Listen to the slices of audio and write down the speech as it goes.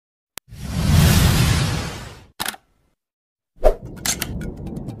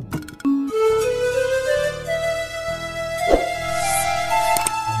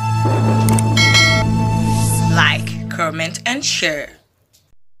comment, and share.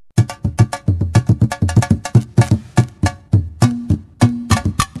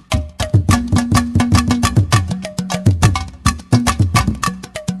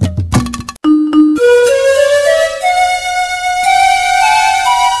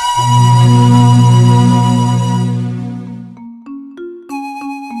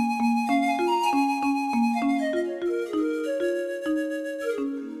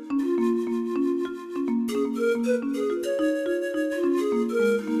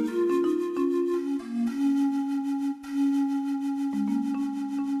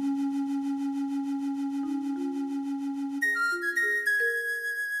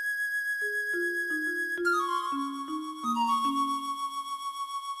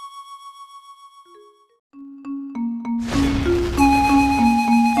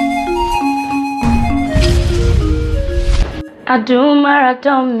 I do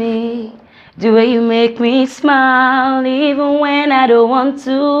marathon me, the way you make me smile, even when I don't want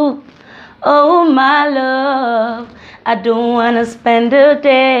to. Oh my love, I don't wanna spend a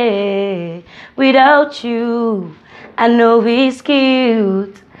day without you. I know he's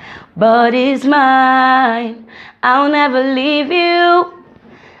cute, but he's mine. I'll never leave you.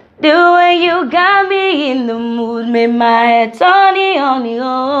 The way you got me in the mood made my head turn on your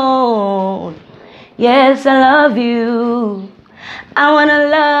own. Yes, I love you. I wanna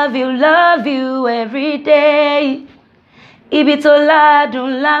love you every day. Ibi tó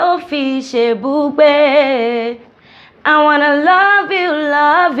ládùn la ó fi ṣe bùgbé. I wanna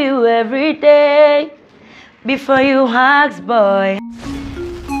love you every day. Before you ask, boy.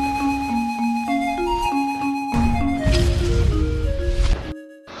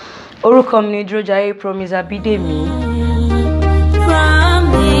 Orúkọ mi ni Durojaye Promise ABIDEMI.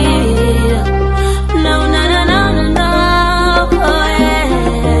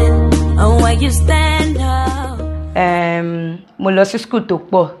 Mo lọ sí school tó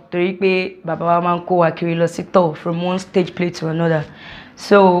pọ̀ torí pé bàbá wa máa ń kó wa kiri lọ sí tour from one stage play to another.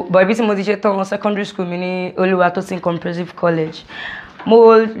 So, but ibi tí mo ti ṣe tán secondary school mi ní Olúwatósìn Comprehensive College.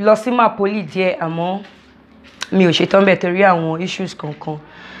 Mo lọ sí Mapoli díẹ̀ àmọ́ mi ò ṣe tán bẹ́ẹ̀ torí àwọn issues kankan.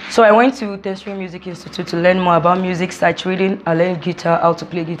 So I went to Tertiary Music Institute to learn more about music, sight reading. I learned guitar, how to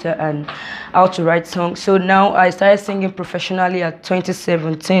play guitar, and how to write songs. So now I started singing professionally at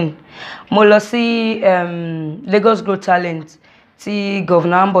 2017. Mo lọ sí Lagos Growth Talent tí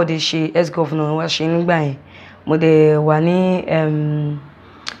Governor Ambode ṣe, ex-governor wa ṣe nígbà yẹn. Mo dẹ̀ wà ní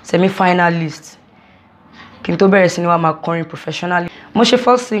semi-finalist. Kí n tó bẹ̀rẹ̀ sí ní wá máa kọrin professionally. Mo ṣe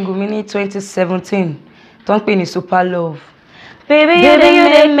first single mi ní 2017 tó ń pè ní Super Love. Baby, you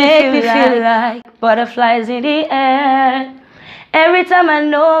didn't make me feel like butterflies in the air. Every time I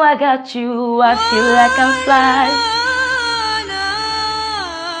know I got you, I feel like I'm flying.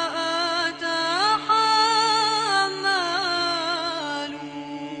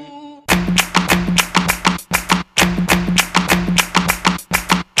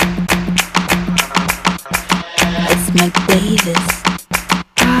 It's my Davis.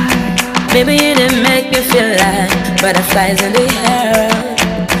 Baby, you didn't make me feel like butterflies in the air.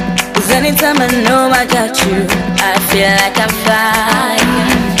 'Cause anytime I know I got you, I feel like I'm flying.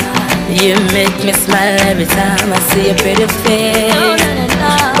 You make me smile every time I see your pretty face.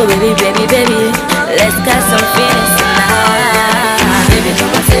 Oh baby, baby, baby, let's get some feelings tonight. Baby,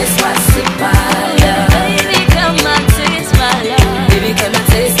 come and taste my sweet love. Baby, come and taste my love. Baby, come and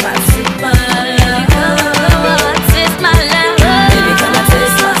taste my sweet love. Taste my love. Baby, come and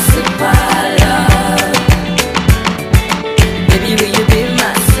taste my sweet love. Baby, will you be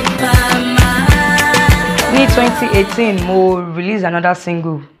my superman? Ní 2018, mo release another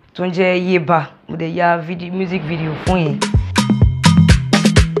single tó ń jẹ́ Yeba. Mo dẹ̀ ya music video fún yẹn.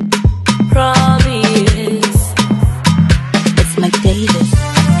 Promise. It's my Davis.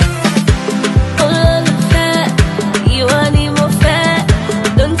 You want me more fair?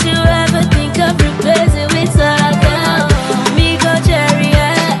 Don't you ever think of replacing with a girl? Me go cherry,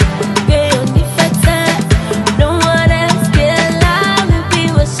 get on the fat. No one else can lie with me,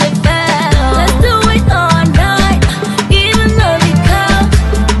 what's so fair? Let's do it all night, even though we couch.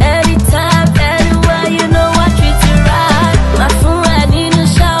 Anytime, anywhere, you know I treat you right. My phone, I need a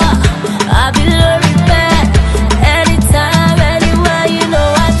shower. I'll be learning.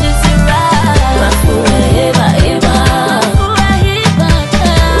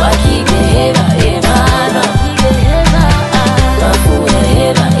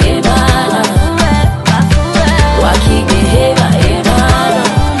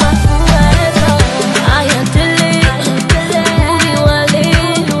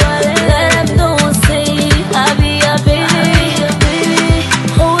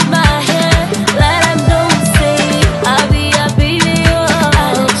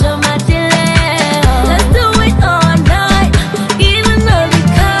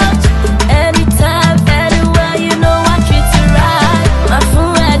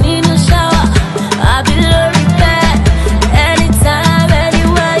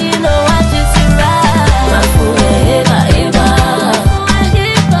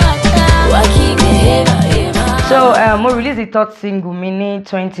 the third single mi ní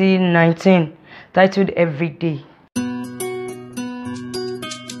 2019 titled Everyday.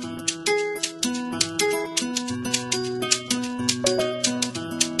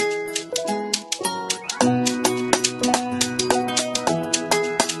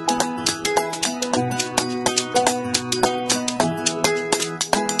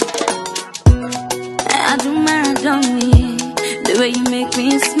 The way you make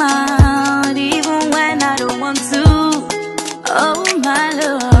me smile, even when I don't want to. Oh my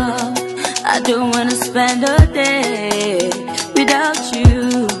love, I don't wanna spend a day without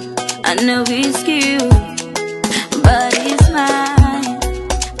you. I know it's cute, but it's mine.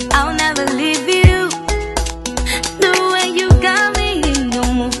 I'll never leave you. The way you got me, you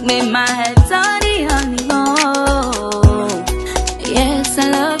move me, my head's on the honey. Oh, yes, I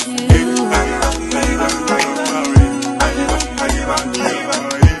love you.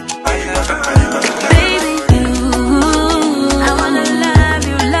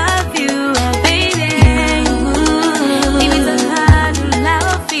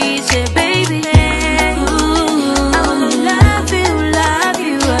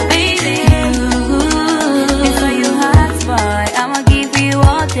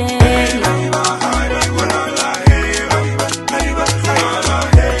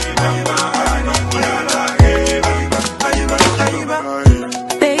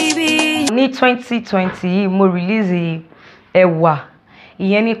 Ní 2020 mo release Ẹwà,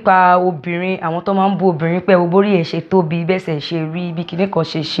 ìyẹn nípa obìnrin, àwọn tó máa ń bú obìnrin pé borí ẹ̀ ṣe tóbi, bẹ́sẹ̀ ṣe rí, bí kinní kan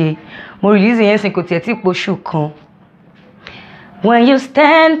ṣe ṣe. Mo release yẹn sin kò tiẹ̀ tí poṣù kan. When you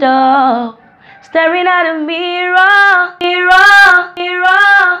stand up, staring at a mirror, mirror,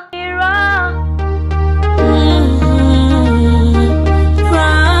 mirror, mirror.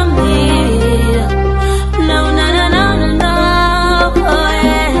 From me, no, no, no, no, no, no. Oh,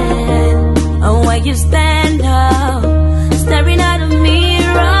 yeah. And when you stand up, staring at a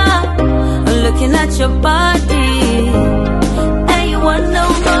mirror, looking at your body, and you want no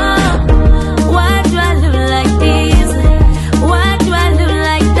more. Why do I look like this? Why do I look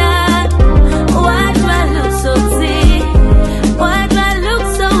like that? Why do I look so sick? Why do I look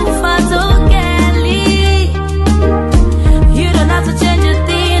so fat, so girly? You don't have to change a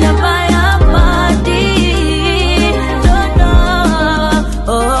thing about your body. Don't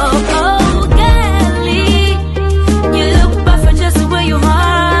know. Oh, girly, you look perfect just the way you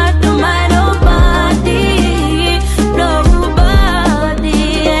are. Don't mind nobody, nobody.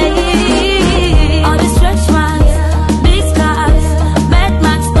 All the stretch marks, big scars, bad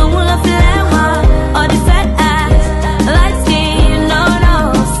marks, don't love flower. All the fat ass, light skin, no,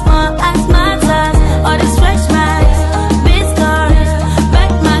 small ass matters. All the stretch marks, big scars,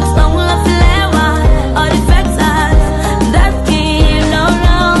 bad marks, don't love flower. All the fat ass, that skin, no,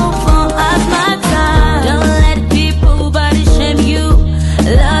 small ass matters. Don't let people body shame you.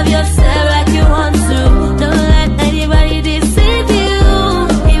 Love yourself like you want to. Don't let anybody deceive you.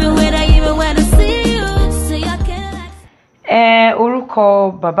 Even when I see you, say I can't like.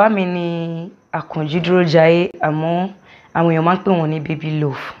 Orúkọ bàbá mi ni AKANJI DUROJAYE, àmọ́ àwọn èèyàn máa ń pè wọ́n ní Baby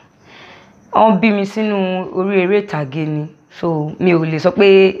Love. Wọ́n bí mi sínú orí eré ìtàgé ni, so mi ò lè sọ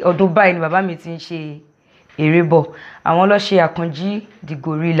pé ọdún báyìí ni bàbá mi ti ń ṣe eré bọ̀. Àwọn ló ṣe AKANJI the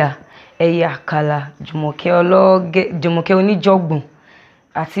Gorilla, Ẹyẹ Àkàlà, Jùmọ̀kẹ́ Oníjọ̀gbọ̀n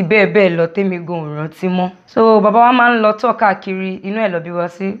àti bẹ́ẹ̀ bẹ́ẹ̀ lọ tèmi gan ò rántí mọ́. So bàbá wa máa ń lọ tọ̀ káàkiri, inú ẹ̀ lọ bí wá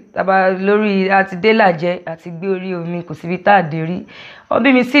sí. Tàbá lórí àti délàjẹ àti gbé orí omi, kò síbi tá a dé rí. Wọ́n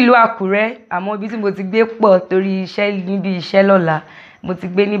bí mi sílùú Àkúrẹ́, àmọ́ ibi tí mo ti gbé pọ̀ torí iṣẹ́ níbi iṣẹ́ lọ́la. Mo ti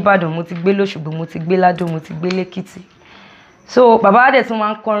gbé ní Ìbàdàn, mo ti gbé l'Óṣogbo, mo ti gbé l'Ádó, mo ti gbé l'Ékìtì. So bàbá wa dẹ̀ tún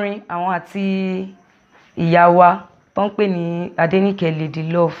máa ń kọrin, àwọn àti ìyá wa tó ń pè ní Adéníkẹ́ Lady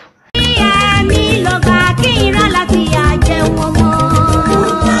Love. Ìyá mi lọ bá kí n rán láti àjẹun ọmọ.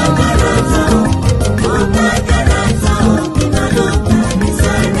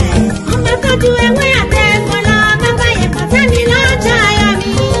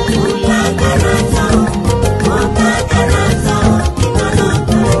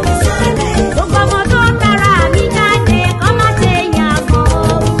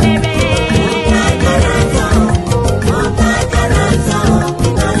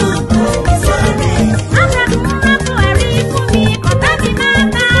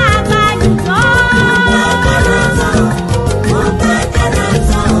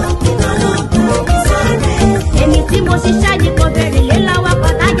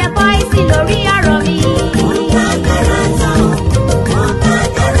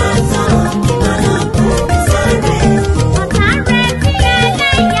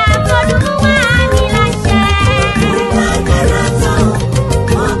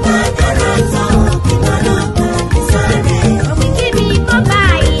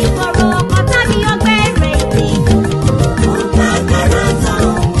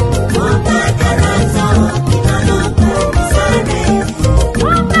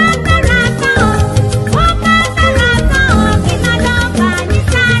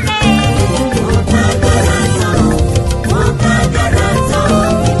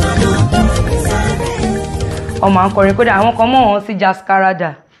 ọmọ akọrin kódà àwọn kan mọ̀ wọ́n sí Jascarada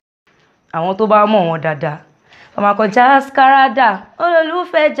àwọn tó bá mọ̀ wọ́n dáadáa ọmọ akọ Jascarada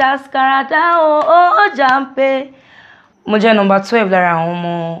olólùfẹ́ Jascarada ó jàǹpé. Mo jẹ́ number 12 lára àwọn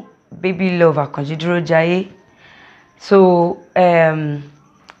ọmọ Baby Love AKANJI DUROJAYE. So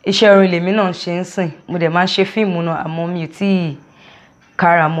iṣẹ́ orin lèmi náà ṣe ń sìn mo dẹ̀ máa ń ṣe fíìmù náà àmọ́ mi ò tí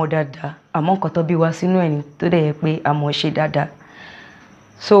kára mọ́ dáadáa àmọ́ nǹkan tó bí wá sínú ẹ̀ ni tó dẹ̀ yẹ pé àmọ́ ṣe dáadáa.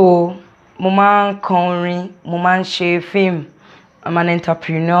 So mo máa ń kọ orin mo máa ń ṣe fíìmù. I'm an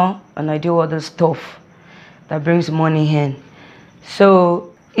entrepreneur and I do all the stuff that brings money in. So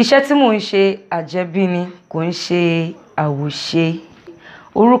iṣẹ́ tí mò ń ṣe àjẹbí ni kò ń ṣe àwòṣe.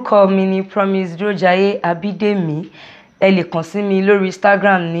 Orúkọ mi ni Promise Durojaye ABIDEMI. Ẹ lè kàn sí mi lórí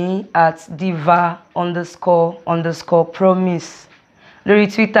Instagram ní @diva__promise. Lórí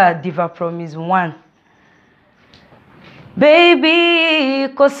Twitter divapromise1. Baby,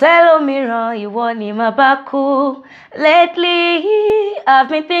 kò sẹ́lòmíràn ìwọ ni màá bá kú. Lately, I've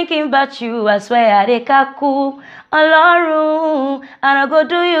been thinking about you, I swear I dey kaku. Ọlọ́run, I no go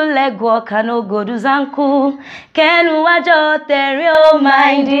do you leg work, I no go do zanku. Kẹ́nu wájọ tẹ̀rí oh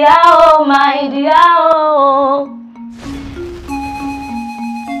my dear, oh my dear, oh.